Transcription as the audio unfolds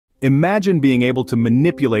Imagine being able to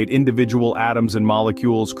manipulate individual atoms and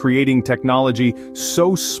molecules, creating technology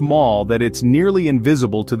so small that it's nearly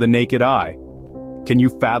invisible to the naked eye. Can you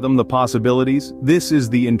fathom the possibilities? This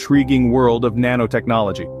is the intriguing world of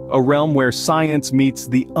nanotechnology, a realm where science meets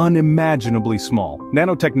the unimaginably small.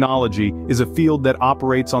 Nanotechnology is a field that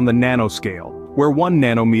operates on the nanoscale, where 1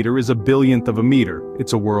 nanometer is a billionth of a meter.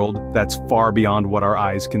 It's a world that's far beyond what our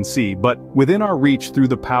eyes can see, but within our reach through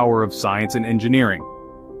the power of science and engineering.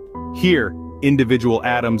 Here, individual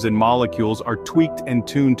atoms and molecules are tweaked and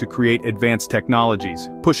tuned to create advanced technologies,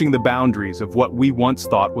 pushing the boundaries of what we once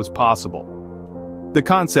thought was possible. The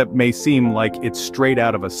concept may seem like it's straight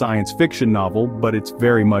out of a science fiction novel, but it's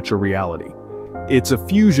very much a reality. It's a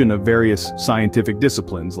fusion of various scientific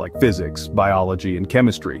disciplines like physics, biology, and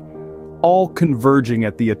chemistry, all converging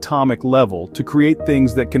at the atomic level to create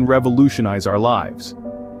things that can revolutionize our lives.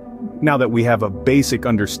 Now that we have a basic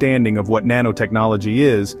understanding of what nanotechnology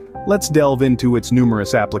is, let's delve into its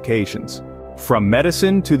numerous applications. From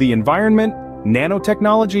medicine to the environment,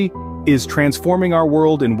 nanotechnology is transforming our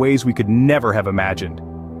world in ways we could never have imagined.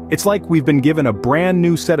 It's like we've been given a brand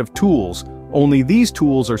new set of tools, only these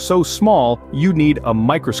tools are so small you need a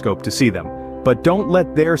microscope to see them. But don't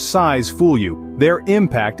let their size fool you, their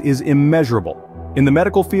impact is immeasurable. In the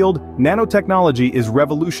medical field, nanotechnology is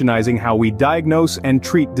revolutionizing how we diagnose and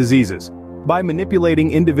treat diseases. By manipulating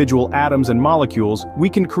individual atoms and molecules, we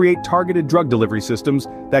can create targeted drug delivery systems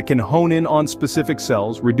that can hone in on specific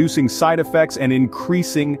cells, reducing side effects and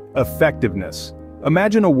increasing effectiveness.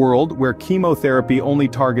 Imagine a world where chemotherapy only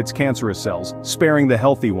targets cancerous cells, sparing the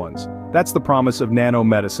healthy ones. That's the promise of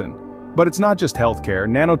nanomedicine. But it's not just healthcare.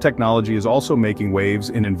 Nanotechnology is also making waves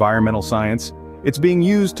in environmental science. It's being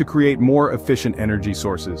used to create more efficient energy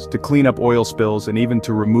sources, to clean up oil spills, and even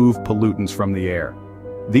to remove pollutants from the air.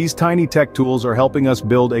 These tiny tech tools are helping us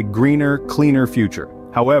build a greener, cleaner future.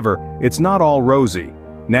 However, it's not all rosy.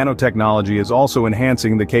 Nanotechnology is also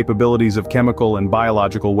enhancing the capabilities of chemical and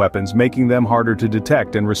biological weapons, making them harder to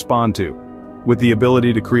detect and respond to. With the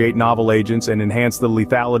ability to create novel agents and enhance the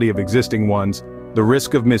lethality of existing ones, the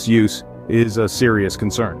risk of misuse is a serious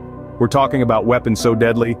concern. We're talking about weapons so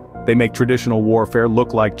deadly, they make traditional warfare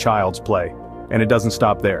look like child's play. And it doesn't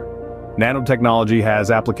stop there. Nanotechnology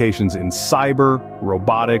has applications in cyber,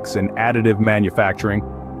 robotics, and additive manufacturing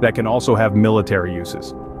that can also have military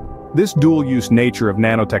uses. This dual-use nature of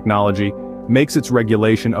nanotechnology makes its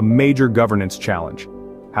regulation a major governance challenge.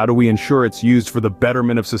 How do we ensure it's used for the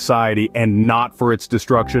betterment of society and not for its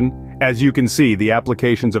destruction? As you can see, the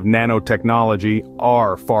applications of nanotechnology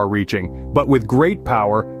are far-reaching, but with great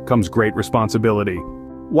power comes great responsibility.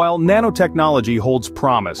 While nanotechnology holds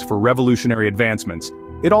promise for revolutionary advancements,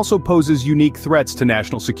 it also poses unique threats to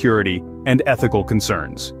national security and ethical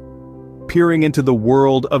concerns. Peering into the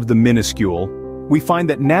world of the minuscule, we find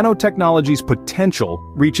that nanotechnology's potential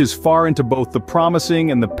reaches far into both the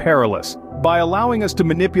promising and the perilous. By allowing us to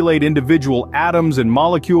manipulate individual atoms and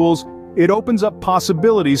molecules, it opens up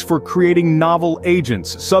possibilities for creating novel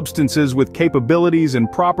agents, substances with capabilities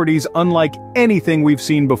and properties unlike anything we've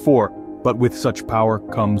seen before. But with such power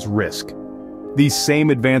comes risk. These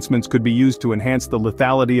same advancements could be used to enhance the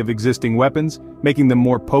lethality of existing weapons, making them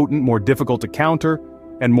more potent, more difficult to counter,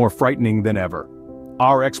 and more frightening than ever.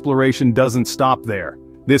 Our exploration doesn't stop there.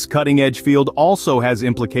 This cutting-edge field also has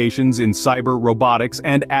implications in cyber, robotics,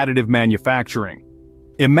 and additive manufacturing.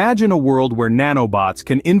 Imagine a world where nanobots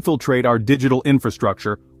can infiltrate our digital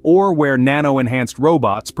infrastructure, or where nano-enhanced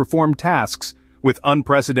robots perform tasks with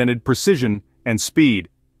unprecedented precision and speed.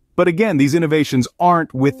 But again, these innovations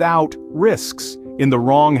aren't without risks. In the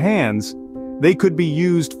wrong hands, they could be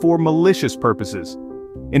used for malicious purposes,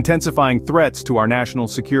 intensifying threats to our national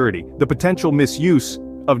security. The potential misuse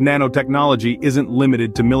of nanotechnology isn't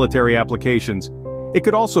limited to military applications. It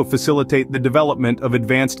could also facilitate the development of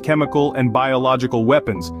advanced chemical and biological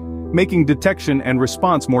weapons, making detection and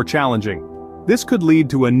response more challenging. This could lead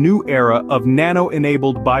to a new era of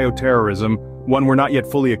nano-enabled bioterrorism, one we're not yet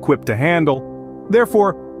fully equipped to handle.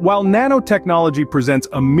 Therefore, while nanotechnology presents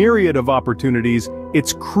a myriad of opportunities,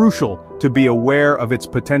 it's crucial to be aware of its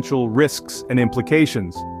potential risks and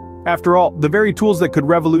implications. After all, the very tools that could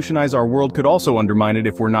revolutionize our world could also undermine it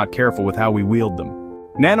if we're not careful with how we wield them.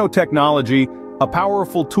 Nanotechnology, a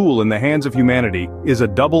powerful tool in the hands of humanity, is a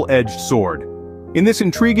double-edged sword. In this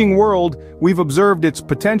intriguing world, we've observed its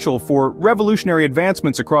potential for revolutionary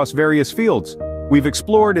advancements across various fields. We've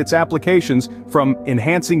explored its applications from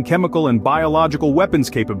enhancing chemical and biological weapons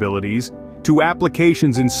capabilities to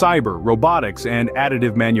applications in cyber, robotics, and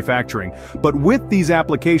additive manufacturing. But with these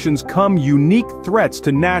applications come unique threats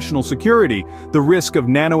to national security, the risk of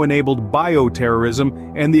nano-enabled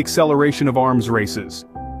bioterrorism, and the acceleration of arms races.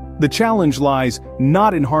 The challenge lies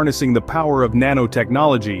not in harnessing the power of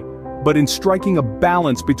nanotechnology, but in striking a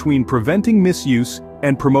balance between preventing misuse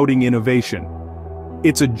and promoting innovation.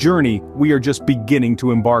 It's a journey we are just beginning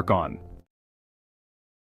to embark on.